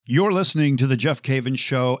You're listening to The Jeff Cavins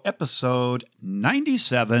Show, episode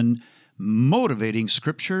 97, Motivating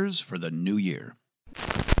Scriptures for the New Year.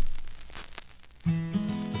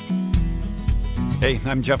 Hey,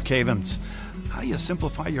 I'm Jeff Cavins. How do you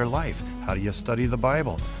simplify your life? How do you study the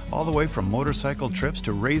Bible? All the way from motorcycle trips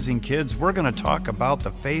to raising kids, we're going to talk about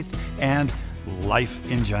the faith and life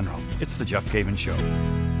in general. It's The Jeff Cavins Show.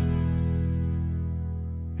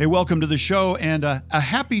 Hey, welcome to the show and a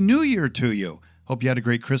Happy New Year to you. Hope you had a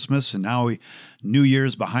great Christmas, and now New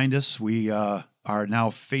Year's behind us. We are now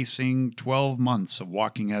facing 12 months of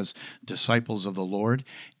walking as disciples of the Lord,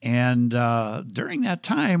 and during that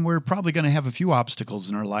time, we're probably going to have a few obstacles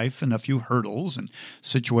in our life and a few hurdles and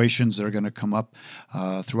situations that are going to come up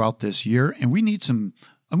throughout this year, and we need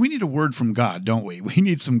a word from God, don't we? We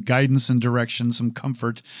need some guidance and direction, some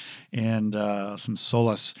comfort, and some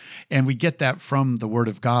solace. And we get that from the Word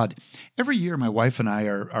of God. Every year, my wife and I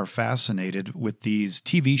are fascinated with these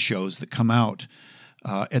TV shows that come out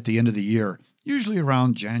at the end of the year, usually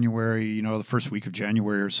around January, the first week of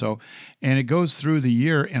January or so. And it goes through the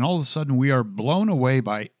year, and all of a sudden we are blown away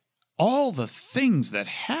by all the things that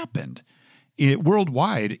happened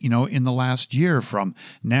worldwide, in the last year, from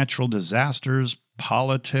natural disasters,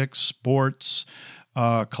 politics, sports,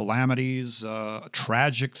 calamities,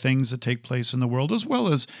 tragic things that take place in the world, as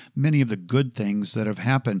well as many of the good things that have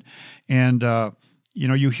happened. And,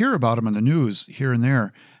 you hear about them in the news here and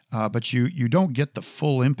there, but you don't get the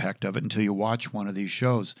full impact of it until you watch one of these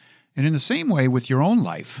shows. And in the same way with your own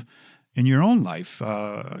life, you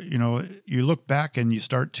look back and you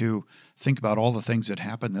start to think about all the things that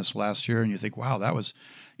happened this last year, and you think, wow, that was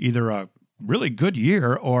either a really good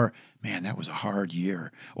year, or man, that was a hard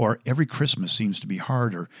year, or every Christmas seems to be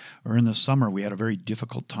hard, or in the summer we had a very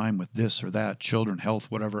difficult time with this or that, children,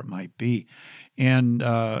 health, whatever it might be. And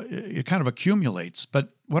it kind of accumulates. But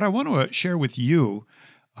what I want to share with you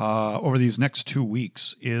over these next 2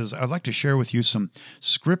 weeks is I'd like to share with you some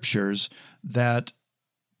scriptures that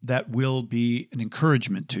will be an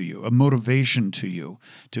encouragement to you, a motivation to you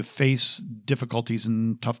to face difficulties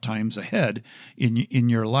and tough times ahead in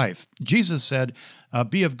your life. Jesus said,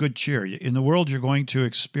 be of good cheer. In the world, you're going to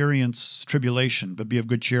experience tribulation, but be of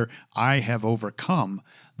good cheer. I have overcome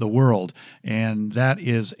the world. And that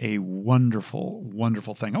is a wonderful,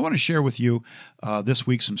 wonderful thing. I want to share with you this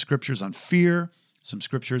week some scriptures on fear, some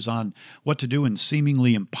scriptures on what to do in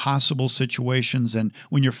seemingly impossible situations and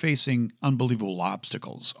when you're facing unbelievable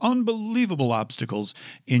obstacles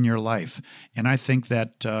in your life. And I think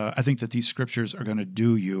that these scriptures are going to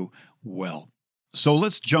do you well. So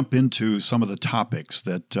let's jump into some of the topics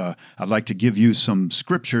that I'd like to give you some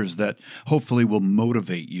scriptures that hopefully will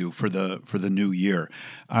motivate you for the new year.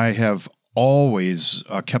 I have always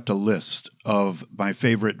kept a list of my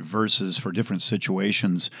favorite verses for different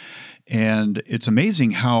situations. And it's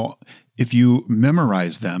amazing how if you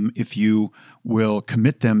memorize them, if you will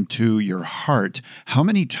commit them to your heart, how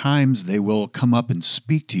many times they will come up and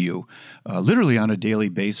speak to you, literally on a daily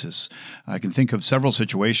basis. I can think of several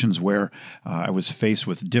situations where I was faced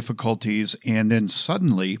with difficulties, and then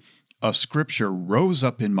suddenly a scripture rose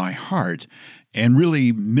up in my heart and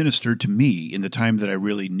really ministered to me in the time that I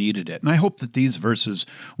really needed it. And I hope that these verses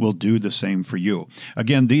will do the same for you.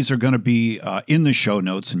 Again, these are going to be in the show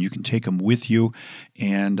notes, and you can take them with you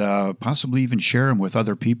and possibly even share them with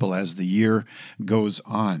other people as the year goes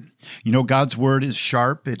on. God's word is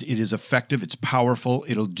sharp. It is effective. It's powerful.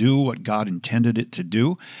 It'll do what God intended it to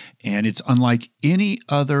do. And it's unlike any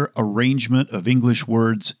other arrangement of English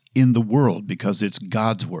words in the world because it's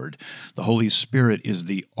God's word. The Holy Spirit is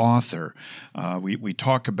the author. We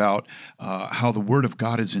talk about how the word of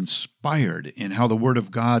God is inspired and how the word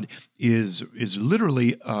of God is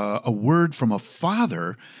literally a word from a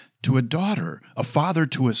father to a daughter, a father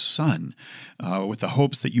to a son, with the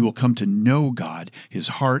hopes that you will come to know God, His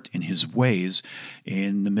heart and His ways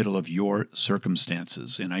in the middle of your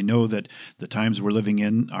circumstances. And I know that the times we're living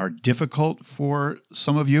in are difficult for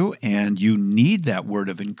some of you, and you need that word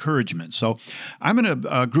of encouragement. So I'm going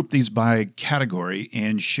to group these by category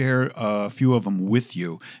and share a few of them with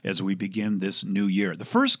you as we begin this new year. The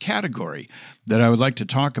first category that I would like to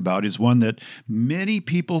talk about is one that many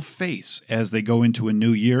people face as they go into a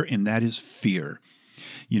new year, and that is fear.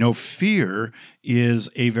 Fear is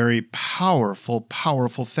a very powerful,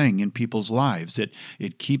 powerful thing in people's lives.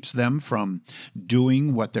 It keeps them from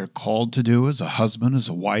doing what they're called to do as a husband, as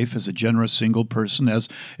a wife, as a generous single person, as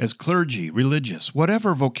clergy, religious,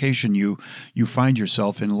 whatever vocation you find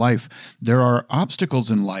yourself in life. There are obstacles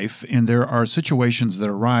in life, and there are situations that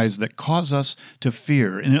arise that cause us to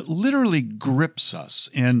fear, and it literally grips us,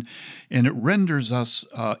 and it renders us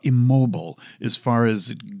immobile as far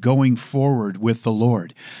as going forward with the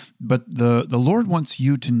Lord. But the Lord wants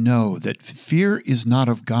you to know that fear is not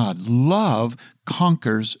of God. Love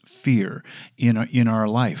conquers fear in our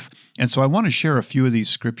life. And so I want to share a few of these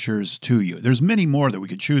scriptures to you. There's many more that we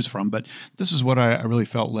could choose from, but this is what I really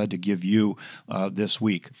felt led to give you this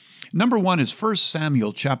week. Number one is 1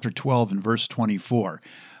 Samuel chapter 12 and verse 24.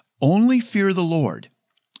 Only fear the Lord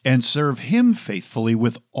and serve him faithfully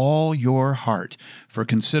with all your heart, for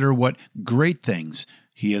consider what great things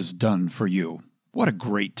he has done for you. What a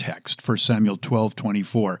great text, 1 Samuel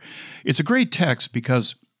 12:24. It's a great text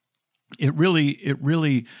because it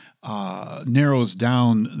really narrows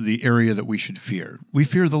down the area that we should fear. We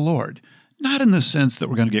fear the Lord, not in the sense that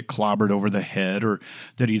we're going to get clobbered over the head or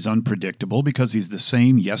that he's unpredictable, because he's the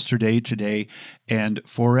same yesterday, today, and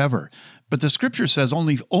forever. But the scripture says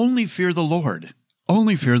only fear the Lord.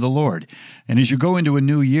 Only fear the Lord. And as you go into a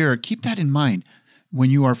new year, keep that in mind. When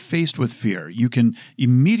you are faced with fear, you can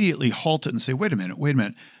immediately halt it and say, wait a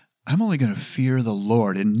minute. I'm only going to fear the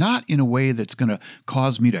Lord, and not in a way that's going to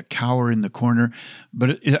cause me to cower in the corner,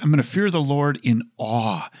 but I'm going to fear the Lord in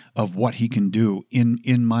awe of what he can do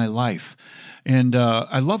in my life. And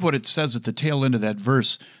I love what it says at the tail end of that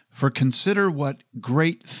verse, for consider what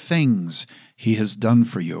great things he has done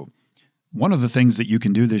for you. One of the things that you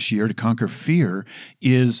can do this year to conquer fear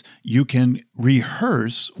is you can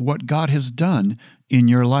rehearse what God has done in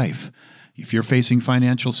your life. If you're facing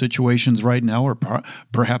financial situations right now, or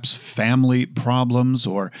perhaps family problems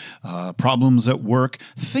or problems at work,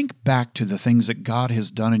 think back to the things that God has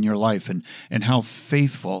done in your life and how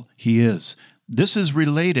faithful he is. This is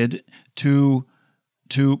related to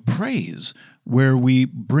praise, where we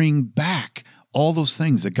bring back all those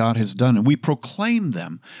things that God has done, and we proclaim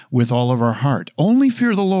them with all of our heart. Only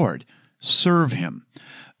fear the Lord, serve him,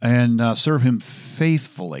 and serve him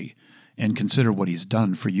faithfully, and consider what he's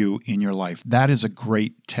done for you in your life. That is a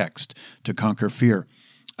great text to conquer fear.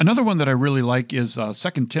 Another one that I really like is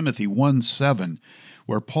 2 Timothy 1:7,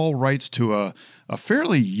 where Paul writes to a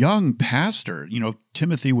fairly young pastor. You know,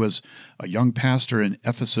 Timothy was a young pastor in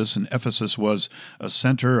Ephesus, and Ephesus was a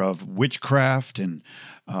center of witchcraft and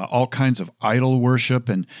all kinds of idol worship,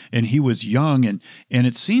 and he was young, and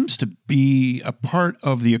it seems to be a part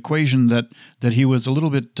of the equation that he was a little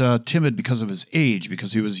bit timid because of his age,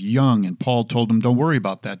 because he was young, and Paul told him, don't worry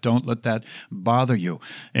about that, don't let that bother you.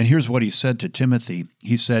 And here's what he said to Timothy.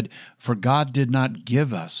 He said, for God did not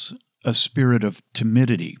give us a spirit of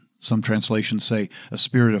timidity. Some translations say a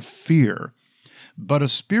spirit of fear, but a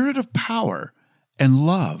spirit of power and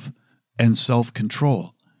love and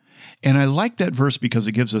self-control. And I like that verse because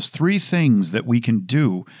it gives us three things that we can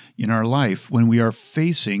do in our life when we are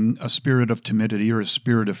facing a spirit of timidity or a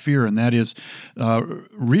spirit of fear, and that is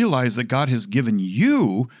realize that God has given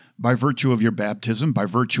you, by virtue of your baptism, by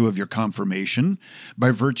virtue of your confirmation, by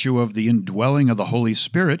virtue of the indwelling of the Holy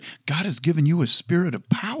Spirit, God has given you a spirit of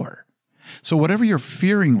power. So whatever you're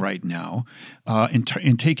fearing right now in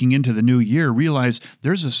taking into the new year, realize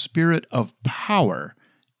there's a spirit of power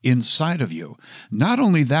inside of you. Not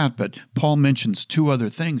only that, but Paul mentions two other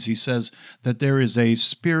things. He says that there is a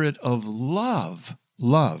spirit of love.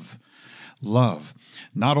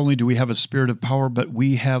 Not only do we have a spirit of power, but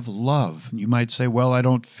we have love. You might say, well, I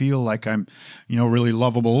don't feel like I'm, really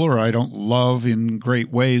lovable, or I don't love in great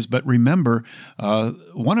ways. But remember,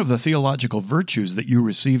 one of the theological virtues that you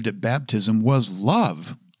received at baptism was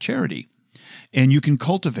love, charity. And you can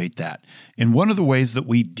cultivate that. And one of the ways that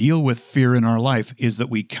we deal with fear in our life is that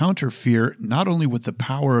we counter fear not only with the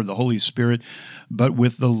power of the Holy Spirit, but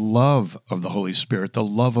with the love of the Holy Spirit, the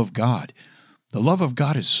love of God. The love of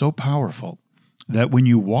God is so powerful that when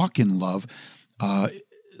you walk in love,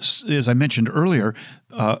 as I mentioned earlier,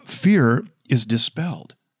 fear is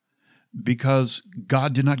dispelled. Because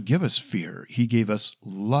God did not give us fear. He gave us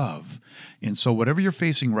love. And so whatever you're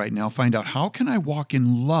facing right now, find out, how can I walk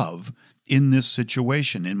in love in this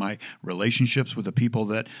situation, in my relationships with the people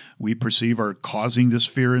that we perceive are causing this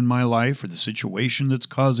fear in my life, or the situation that's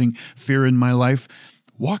causing fear in my life?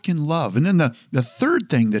 Walk in love. And then the third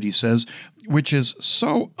thing that he says, which is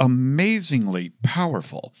so amazingly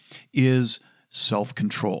powerful, is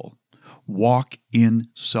self-control. Walk in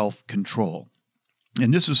self-control.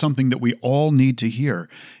 And this is something that we all need to hear,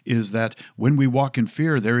 is that when we walk in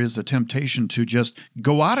fear, there is a temptation to just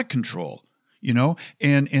go out of control,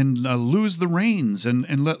 and lose the reins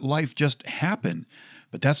and let life just happen.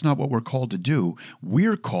 But that's not what we're called to do. We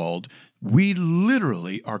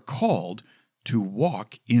literally are called to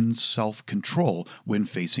walk in self-control when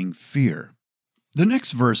facing fear. The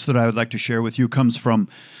next verse that I would like to share with you comes from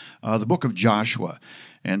the book of Joshua.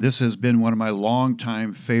 And this has been one of my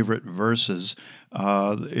longtime favorite verses.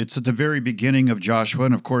 It's at the very beginning of Joshua,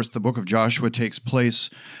 and of course the book of Joshua takes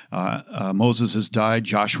place. Moses has died.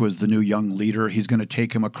 Joshua is the new young leader. He's going to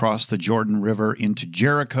take him across the Jordan River into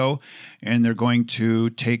Jericho, and they're going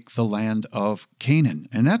to take the land of Canaan.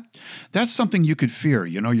 And that's something you could fear.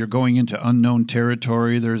 You know, you're going into unknown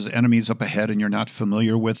territory. There's enemies up ahead, and you're not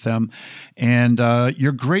familiar with them. And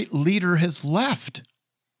your great leader has left.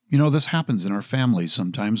 You know, this happens in our families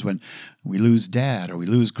sometimes when we lose dad or we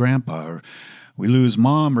lose grandpa or we lose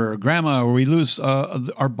mom or grandma or we lose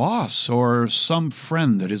our boss or some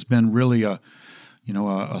friend that has been really a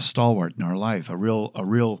stalwart in our life, a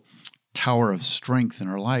real tower of strength in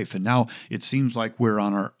our life. And now it seems like we're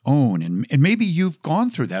on our own. And maybe you've gone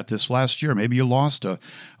through that this last year. Maybe you lost a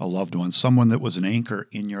loved one, someone that was an anchor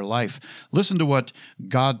in your life. Listen to what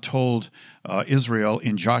God told Israel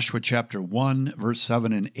in Joshua chapter 1, verse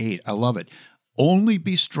 7 and 8. I love it. Only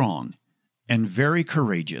be strong and very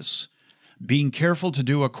courageous, being careful to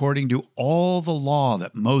do according to all the law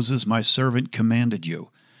that Moses my servant commanded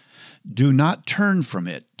you. Do not turn from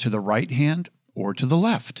it to the right hand or to the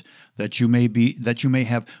left, that you may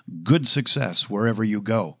have good success wherever you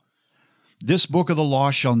go. This book of the law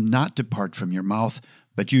shall not depart from your mouth,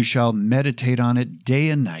 but you shall meditate on it day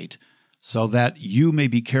and night, so that you may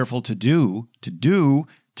be careful to do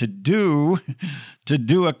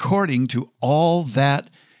according to all that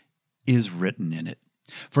is written in it.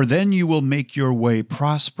 For then you will make your way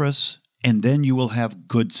prosperous, and then you will have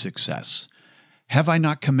good success. Have I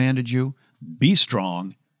not commanded you? Be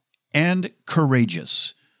strong and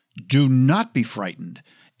courageous. Do not be frightened,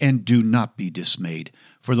 and do not be dismayed,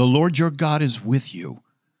 for the Lord your God is with you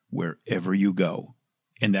wherever you go.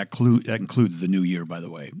 And that includes the new year, by the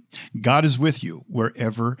way. God is with you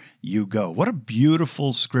wherever you go. What a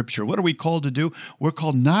beautiful scripture. What are we called to do? We're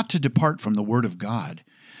called not to depart from the word of God,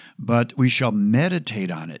 but we shall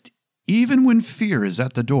meditate on it. Even when fear is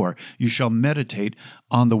at the door, you shall meditate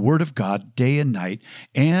on the word of God day and night,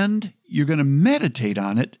 and you're going to meditate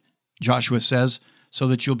on it, Joshua says, so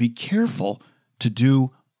that you'll be careful to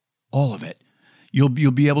do all of it. You'll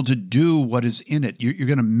be able to do what is in it. You're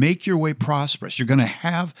going to make your way prosperous. You're going to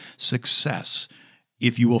have success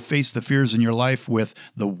if you will face the fears in your life with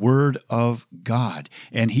the Word of God,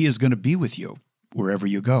 and He is going to be with you wherever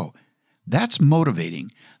you go. That's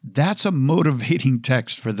motivating. That's a motivating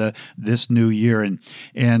text for this new year.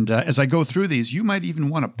 And as I go through these, you might even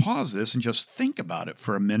want to pause this and just think about it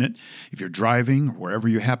for a minute if you're driving or wherever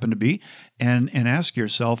you happen to be, and ask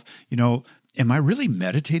yourself, am I really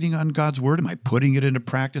meditating on God's Word? Am I putting it into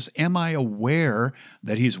practice? Am I aware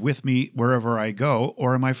that He's with me wherever I go,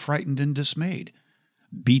 or am I frightened and dismayed?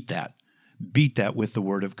 Beat that. Beat that with the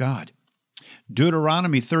Word of God.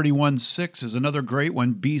 Deuteronomy 31:6 is another great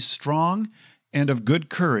one. Be strong and of good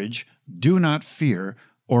courage. Do not fear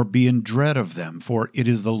or be in dread of them, for it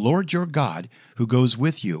is the Lord your God who goes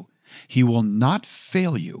with you. He will not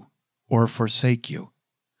fail you or forsake you.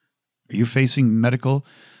 Are you facing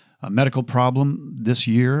a medical problem this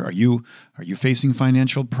year? Are you facing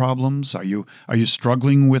financial problems? Are you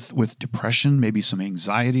struggling with depression, maybe some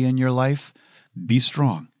anxiety in your life? Be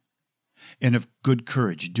strong and of good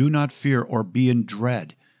courage. Do not fear or be in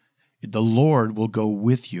dread. The Lord will go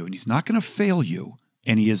with you, and He's not going to fail you,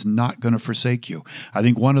 and He is not going to forsake you. I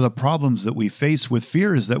think one of the problems that we face with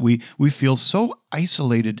fear is that we feel so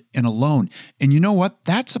isolated and alone. And you know what?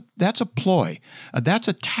 That's a ploy. That's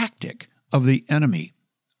a tactic of the enemy.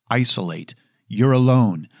 Isolate. You're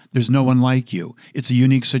alone. There's no one like you. It's a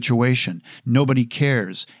unique situation. Nobody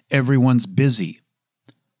cares. Everyone's busy.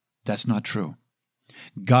 That's not true.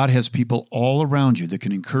 God has people all around you that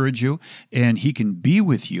can encourage you, and He can be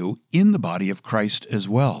with you in the body of Christ as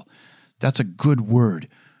well. That's a good word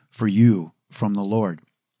for you from the Lord.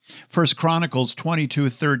 1 Chronicles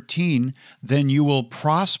 22:13, then you will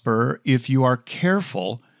prosper if you are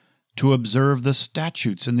careful to observe the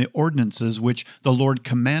statutes and the ordinances which the Lord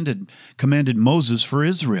commanded Moses for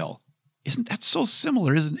Israel. Isn't that so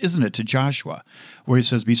similar, isn't it, to Joshua, where he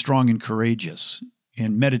says, be strong and courageous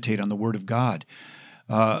and meditate on the word of God.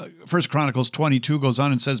 1 Chronicles 22 goes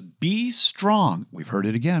on and says, be strong. We've heard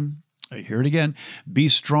it again. I hear it again. Be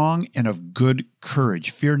strong and of good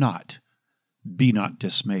courage. Fear not. Be not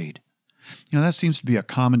dismayed. That seems to be a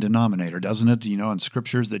common denominator, doesn't it? In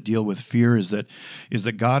scriptures that deal with fear is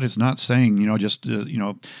that God is not saying, just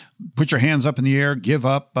put your hands up in the air, give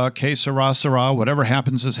up, que sera, sera, whatever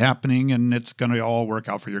happens is happening, and it's going to all work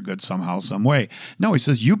out for your good somehow, some way. No, He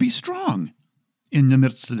says, you be strong in the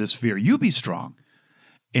midst of this fear. You be strong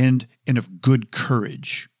and of good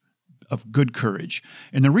courage. Of good courage.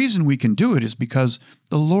 And the reason we can do it is because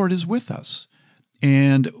the Lord is with us.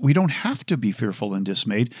 And we don't have to be fearful and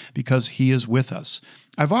dismayed because he is with us.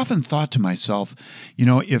 I've often thought to myself,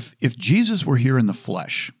 if Jesus were here in the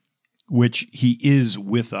flesh, which he is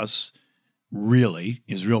with us, really,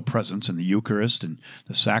 his real presence in the Eucharist and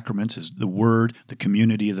the sacraments is the Word, the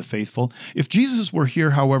community of the faithful. If Jesus were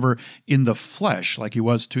here, however, in the flesh, like he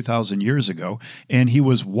was 2,000 years ago, and he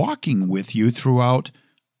was walking with you throughout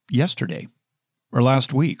yesterday, or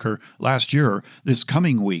last week, or last year, or this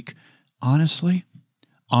coming week, honestly,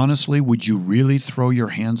 would you really throw your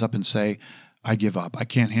hands up and say, I give up, I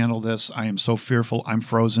can't handle this, I am so fearful, I'm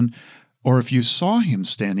frozen? Or if you saw him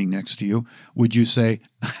standing next to you, would you say,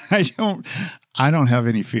 I don't have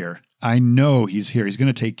any fear. I know he's here. He's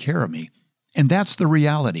going to take care of me. And that's the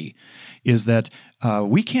reality, is that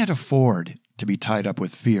we can't afford to be tied up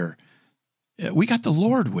with fear. We got the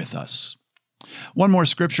Lord with us. One more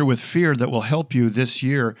scripture with fear that will help you this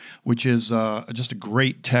year, which is just a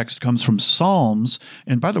great text, comes from Psalms.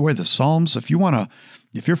 And by the way, the Psalms, if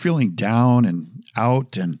you're feeling down and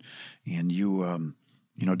out and you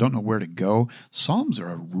don't know where to go, Psalms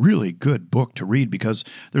are a really good book to read because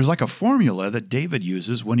there's like a formula that David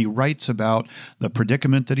uses when he writes about the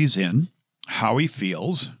predicament that he's in, how he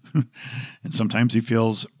feels, and sometimes he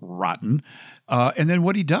feels rotten, and then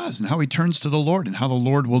what he does and how he turns to the Lord and how the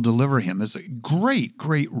Lord will deliver him. It's a great,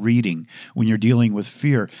 great reading when you're dealing with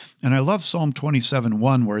fear. And I love Psalm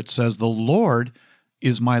 27:1 where it says, "The Lord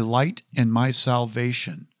is my light and my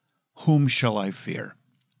salvation. Whom shall I fear?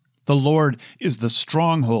 The Lord is the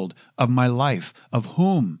stronghold of my life. Of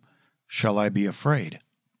whom shall I be afraid?"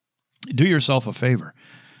 Do yourself a favor.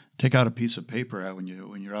 Take out a piece of paper when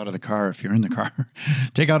you're out of the car, if you're in the car.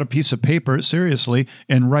 Take out a piece of paper, seriously,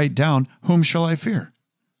 and write down, whom shall I fear?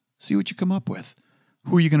 See what you come up with.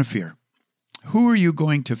 Who are you going to fear? Who are you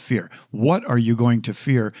going to fear? What are you going to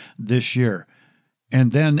fear this year?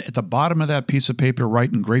 And then at the bottom of that piece of paper,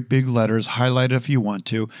 write in great big letters, highlight it if you want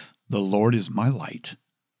to, the Lord is my light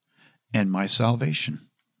and my salvation.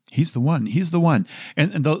 He's the one. He's the one.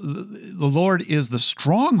 And the Lord is the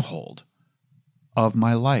stronghold of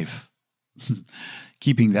my life.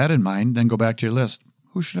 Keeping that in mind, then go back to your list.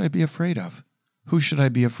 Who should I be afraid of? Who should I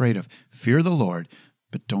be afraid of? Fear the Lord,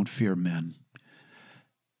 but don't fear men.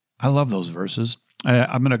 I love those verses.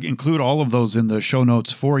 I'm going to include all of those in the show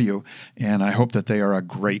notes for you, and I hope that they are a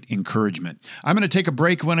great encouragement. I'm going to take a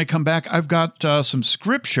break. When I come back, I've got some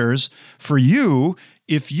scriptures for you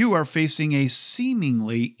if you are facing a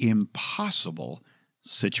seemingly impossible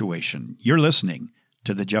situation. You're listening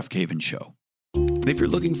to The Jeff Cavins Show. And if you're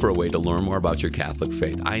looking for a way to learn more about your Catholic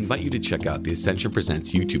faith, I invite you to check out the Ascension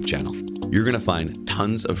Presents YouTube channel. You're going to find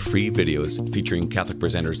tons of free videos featuring Catholic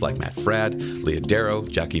presenters like Matt Fradd, Leah Darrow,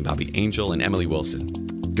 Jackie Bobby Angel, and Emily Wilson.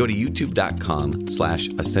 Go to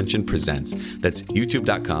youtube.com/Ascension Presents. That's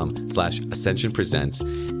youtube.com/Ascension Presents.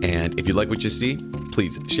 And if you like what you see,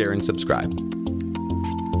 please share and subscribe.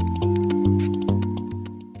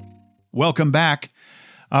 Welcome back.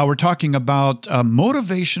 We're talking about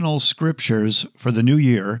motivational scriptures for the new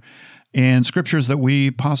year and scriptures that we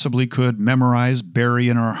possibly could memorize, bury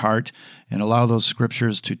in our heart, and allow those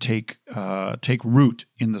scriptures to take root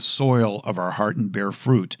in the soil of our heart and bear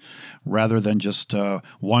fruit, rather than just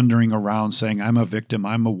wandering around saying, I'm a victim,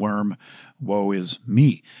 I'm a worm, woe is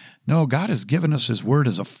me. No, God has given us His Word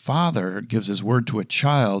as a father gives His Word to a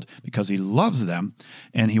child because He loves them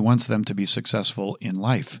and He wants them to be successful in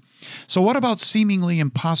life. So what about seemingly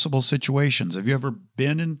impossible situations? Have you ever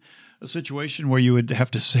been in a situation where you would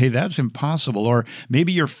have to say that's impossible? Or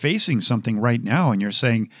maybe you're facing something right now and you're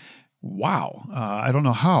saying, wow, I don't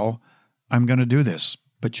know how I'm going to do this,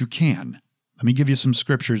 but you can. Let me give you some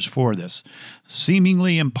scriptures for this.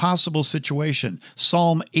 Seemingly impossible situation,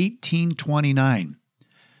 Psalm 18:29.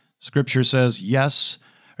 Scripture says, yea,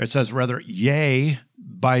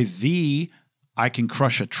 by thee I can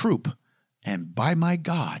crush a troop, and by my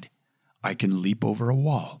God I can leap over a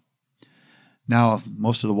wall. Now,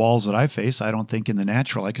 most of the walls that I face, I don't think in the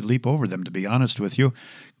natural I could leap over them, to be honest with you.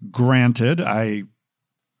 Granted, I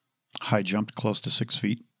high jumped close to 6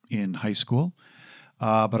 feet in high school,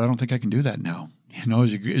 but I don't think I can do that now. You know,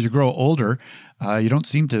 as you grow older, you don't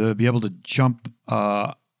seem to be able to jump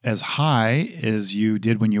as high as you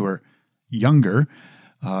did when you were younger,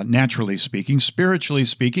 naturally speaking. Spiritually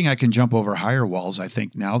speaking, I can jump over higher walls, I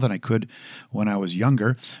think, now than I could when I was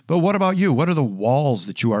younger. But what about you? What are the walls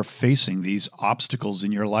that you are facing, these obstacles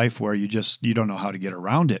in your life where you don't know how to get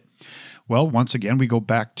around it? Well, once again, we go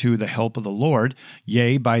back to the help of the Lord.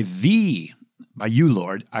 Yea, by you,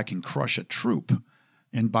 Lord, I can crush a troop.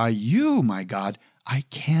 And by you, my God, I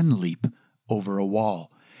can leap over a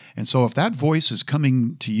wall. And so if that voice is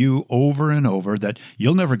coming to you over and over that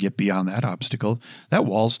you'll never get beyond that obstacle, that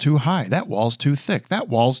wall's too high, that wall's too thick, that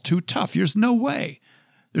wall's too tough. There's no way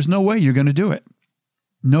you're going to do it.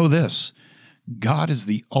 Know this, God is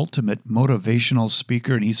the ultimate motivational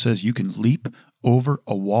speaker, and he says you can leap over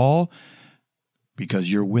a wall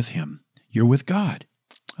because you're with him. You're with God.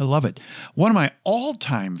 I love it. One of my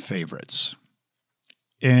all-time favorites,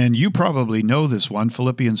 and you probably know this one,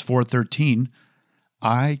 Philippians 4:13,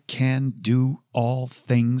 I can do all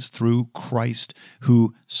things through Christ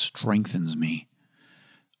who strengthens me.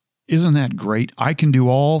 Isn't that great? I can do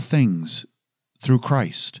all things through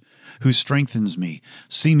Christ who strengthens me.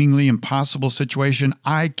 Seemingly impossible situation,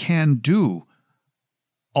 I can do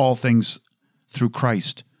all things through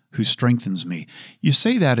Christ who strengthens me. You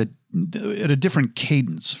say that at a different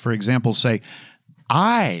cadence. For example, say,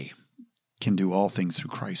 I can do all things through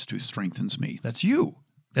Christ who strengthens me. That's you.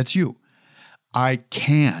 That's you. I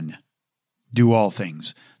can do all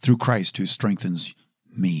things through Christ who strengthens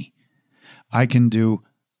me. I can do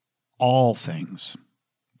all things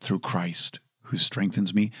through Christ who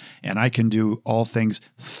strengthens me, and I can do all things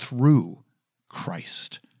through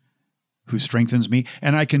Christ who strengthens me,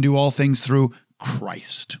 and I can do all things through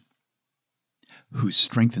Christ who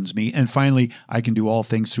strengthens me, and finally, I can do all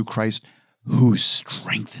things through Christ who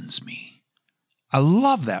strengthens me. I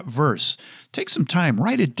love that verse. Take some time,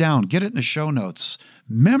 write it down, get it in the show notes,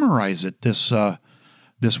 memorize it this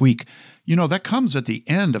week. You know, that comes at the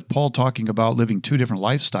end of Paul talking about living two different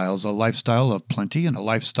lifestyles, a lifestyle of plenty and a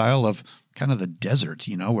lifestyle of kind of the desert,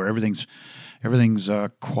 you know, where everything's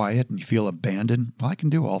quiet and you feel abandoned. Well, I can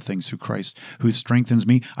do all things through Christ who strengthens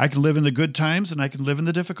me. I can live in the good times and I can live in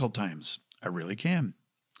the difficult times. I really can.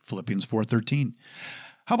 Philippians 4:13.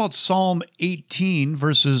 How about Psalm 18,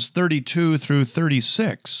 verses 32 through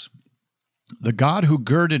 36? The God who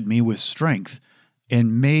girded me with strength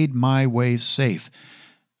and made my way safe.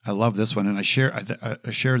 I love this one, and I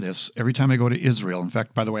share this every time I go to Israel. In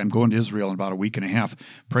fact, by the way, I'm going to Israel in about a week and a half.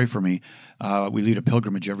 Pray for me. We lead a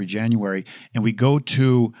pilgrimage every January, and we go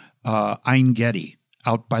to Ein Gedi,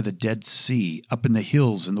 out by the Dead Sea, up in the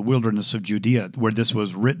hills in the wilderness of Judea, where this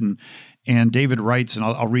was written. And David writes, and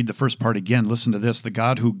I'll read the first part again. Listen to this. The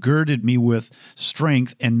God who girded me with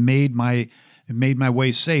strength and made my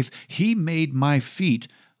way safe, he made my feet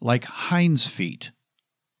like hinds' feet.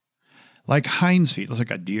 Like hinds' feet,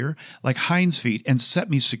 like a deer, like hinds' feet, and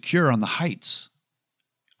set me secure on the heights.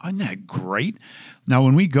 Isn't that great? Now,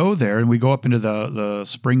 when we go there and we go up into the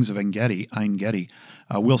springs of Ein Gedi,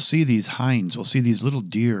 we'll see these hinds, we'll see these little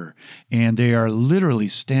deer, and they are literally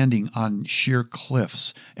standing on sheer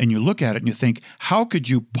cliffs. And you look at it and you think, how could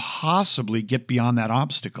you possibly get beyond that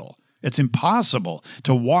obstacle? It's impossible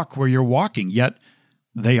to walk where you're walking, yet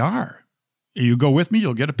they are. You go with me,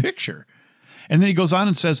 you'll get a picture. And then he goes on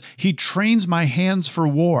and says, he trains my hands for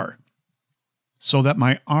war so that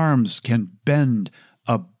my arms can bend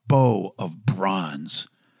a bow of bronze.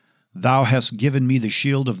 Thou hast given me the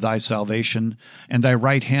shield of thy salvation, and thy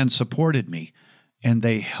right hand supported me, and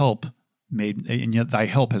yet thy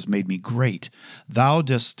help has made me great. Thou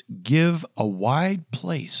dost give a wide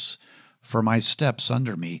place for my steps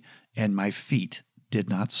under me, and my feet did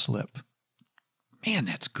not slip. Man,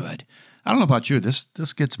 that's good. I don't know about you. This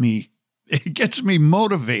gets me. It gets me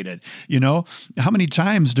motivated. You know, how many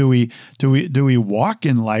times do we walk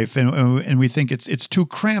in life and we think it's too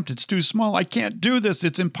cramped, it's too small, I can't do this,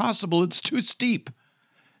 it's impossible, it's too steep.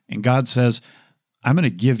 And God says, I'm going to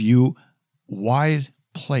give you a wide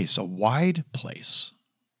place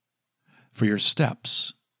for your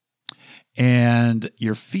steps, and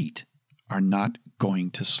your feet are not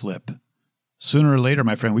going to slip. Sooner or later,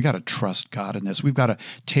 my friend, we got to trust God in this. We've got to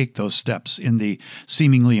take those steps in the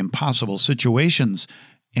seemingly impossible situations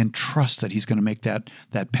and trust that he's going to make that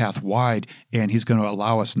path wide, and he's going to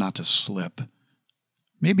allow us not to slip.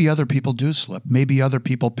 Maybe other people do slip. Maybe other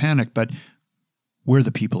people panic, but we're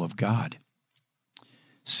the people of God.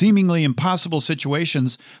 Seemingly impossible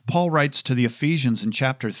situations, Paul writes to the Ephesians in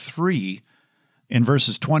chapter 3 in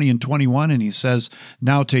verses 20 and 21, and he says,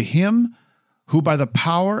 now to him who by the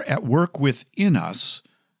power at work within us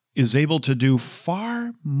is able to do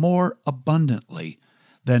far more abundantly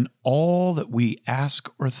than all that we ask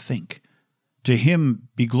or think. To him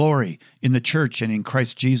be glory in the church and in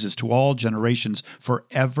Christ Jesus to all generations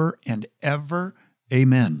forever and ever.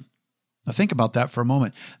 Amen. Now think about that for a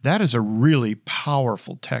moment. That is a really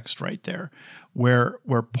powerful text right there, where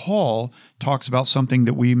Paul talks about something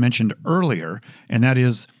that we mentioned earlier, and that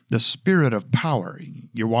is the spirit of power.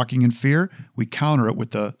 You're walking in fear, we counter it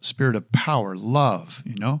with the spirit of power, love,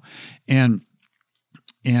 you know? And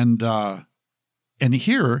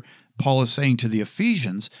here, Paul is saying to the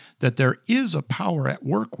Ephesians that there is a power at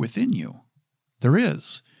work within you. There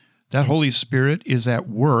is. That Holy Spirit is at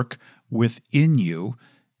work within you.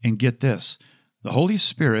 And get this, the Holy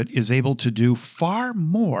Spirit is able to do far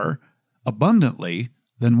more abundantly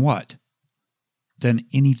than what? Than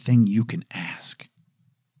anything you can ask.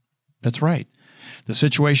 That's right. The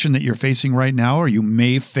situation that you're facing right now, or you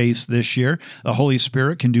may face this year, the Holy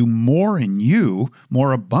Spirit can do more in you,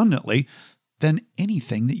 more abundantly, than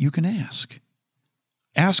anything that you can ask.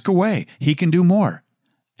 Ask away. He can do more.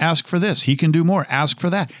 Ask for this. He can do more. Ask for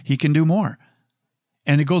that. He can do more.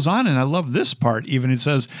 And it goes on, and I love this part even. It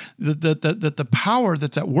says that the power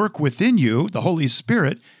that's at work within you, the Holy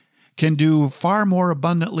Spirit, can do far more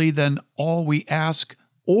abundantly than all we ask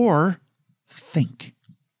or think.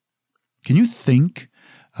 Can you think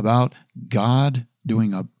about God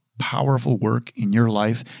doing a powerful work in your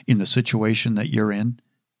life in the situation that you're in?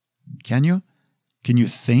 Can you? Can you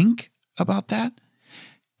think about that?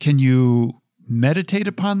 Can you meditate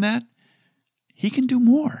upon that? He can do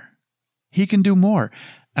more. He can do more.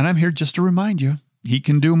 And I'm here just to remind you, he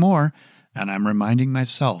can do more. And I'm reminding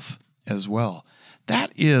myself as well.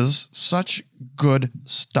 That is such good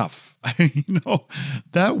stuff.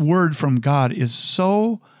 That word from God is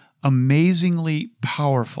so amazingly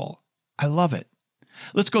powerful. I love it.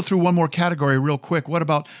 Let's go through one more category real quick. What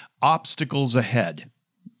about obstacles ahead?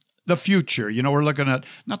 The future. We're looking at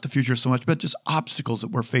not the future so much, but just obstacles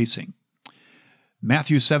that we're facing.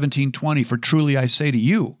 Matthew 17:20, for truly I say to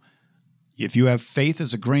you, if you have faith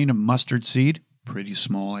as a grain of mustard seed, pretty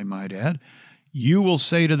small I might add, you will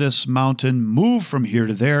say to this mountain, move from here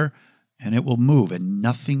to there, and it will move, and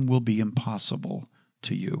nothing will be impossible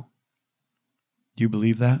to you. Do you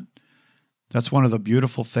believe that? That's one of the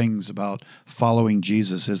beautiful things about following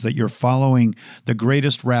Jesus, is that you're following the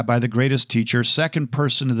greatest rabbi, the greatest teacher, second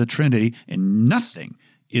person of the Trinity, and nothing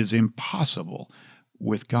is impossible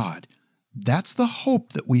with God. That's the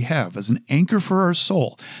hope that we have as an anchor for our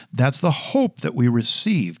soul. That's the hope that we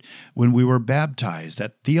received when we were baptized,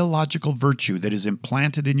 that theological virtue that is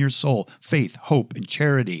implanted in your soul, faith, hope, and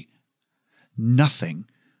charity. Nothing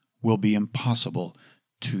will be impossible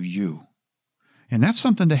to you. And that's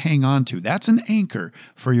something to hang on to. That's an anchor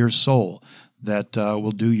for your soul that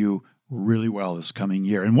will do you really well this coming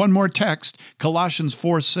year. And one more text, Colossians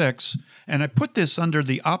 4:6. And I put this under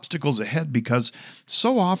the obstacles ahead because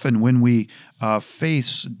so often when we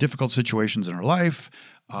face difficult situations in our life,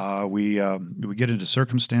 we get into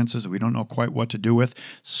circumstances that we don't know quite what to do with.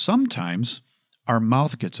 Sometimes our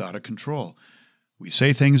mouth gets out of control. We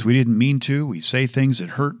say things we didn't mean to. We say things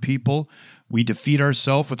that hurt people. We defeat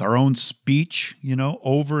ourselves with our own speech,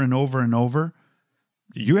 over and over and over.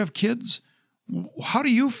 You have kids? How do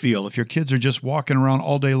you feel if your kids are just walking around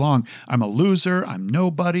all day long? I'm a loser. I'm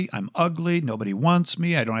nobody. I'm ugly. Nobody wants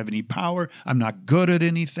me. I don't have any power. I'm not good at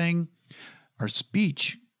anything. Our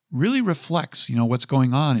speech really reflects, what's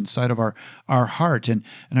going on inside of our heart. And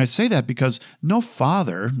I say that because no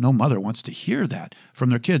father, no mother wants to hear that from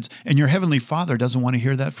their kids. And your heavenly Father doesn't want to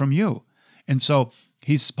hear that from you. And so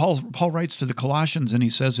Paul writes to the Colossians, and he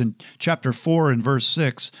says in chapter 4 and verse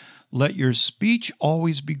 6, let your speech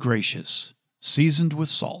always be gracious, seasoned with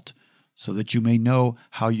salt, so that you may know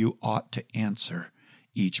how you ought to answer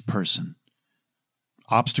each person.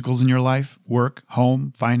 Obstacles in your life, work,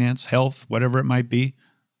 home, finance, health, whatever it might be,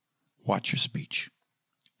 watch your speech.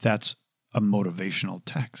 That's a motivational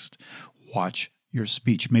text. Watch your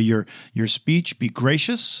speech. May your speech be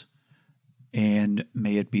gracious, and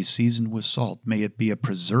may it be seasoned with salt. May it be a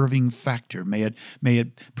preserving factor. May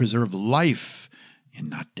it preserve life and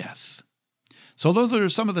not death. So those are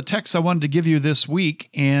some of the texts I wanted to give you this week.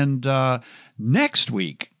 And next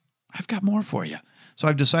week, I've got more for you. So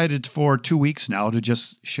I've decided for 2 weeks now to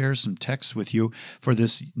just share some texts with you for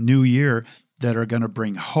this new year that are going to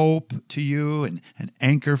bring hope to you and an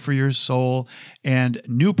anchor for your soul and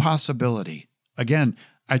new possibility. Again,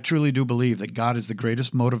 I truly do believe that God is the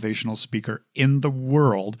greatest motivational speaker in the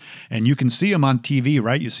world. And you can see him on TV,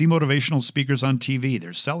 right? You see motivational speakers on TV.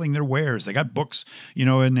 They're selling their wares. They got books,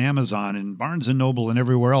 in Amazon and Barnes & Noble and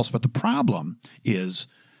everywhere else. But the problem is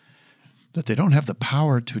that they don't have the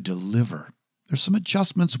power to deliver. There's some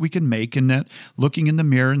adjustments we can make in that, looking in the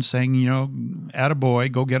mirror and saying, attaboy,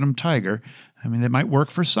 go get him, Tiger. I mean, they might work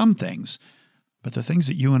for some things. But the things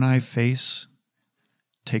that you and I face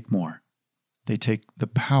take more. They take the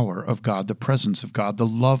power of God, the presence of God, the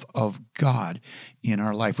love of God in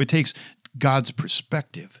our life. It takes God's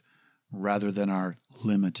perspective rather than our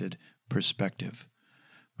limited perspective.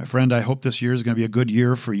 My friend, I hope this year is going to be a good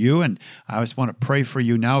year for you, and I just want to pray for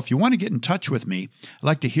you now. If you want to get in touch with me, I'd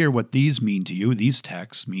like to hear what these mean to you, these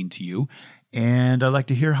texts mean to you, And I'd like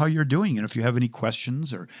to hear how you're doing. And if you have any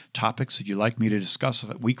questions or topics that you'd like me to discuss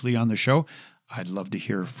weekly on the show, I'd love to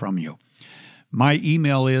hear from you. My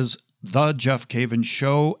email is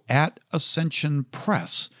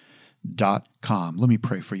thejeffcavenshow@ascensionpress.com. Let me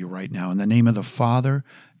pray for you right now. In the name of the Father,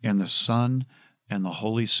 and the Son, and the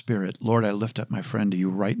Holy Spirit, Lord, I lift up my friend to you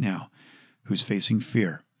right now who's facing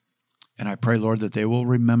fear. And I pray, Lord, that they will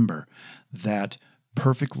remember that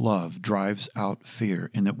perfect love drives out fear,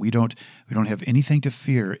 and that we don't have anything to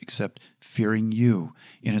fear except fearing you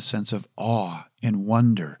in a sense of awe and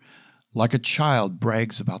wonder. Like a child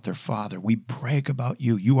brags about their father, we brag about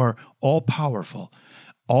you. You are all-powerful,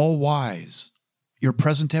 all-wise. You're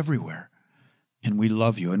present everywhere, and we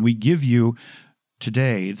love you. And we give you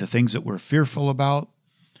today the things that we're fearful about,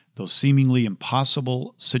 those seemingly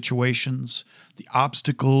impossible situations, the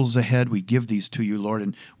obstacles ahead. We give these to you, Lord,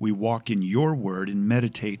 and we walk in your word and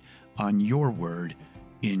meditate on your word.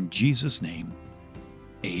 In Jesus' name,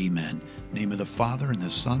 amen. Name of the Father, and the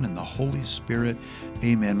Son, and the Holy Spirit.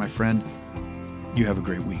 Amen. My friend, you have a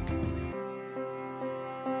great week.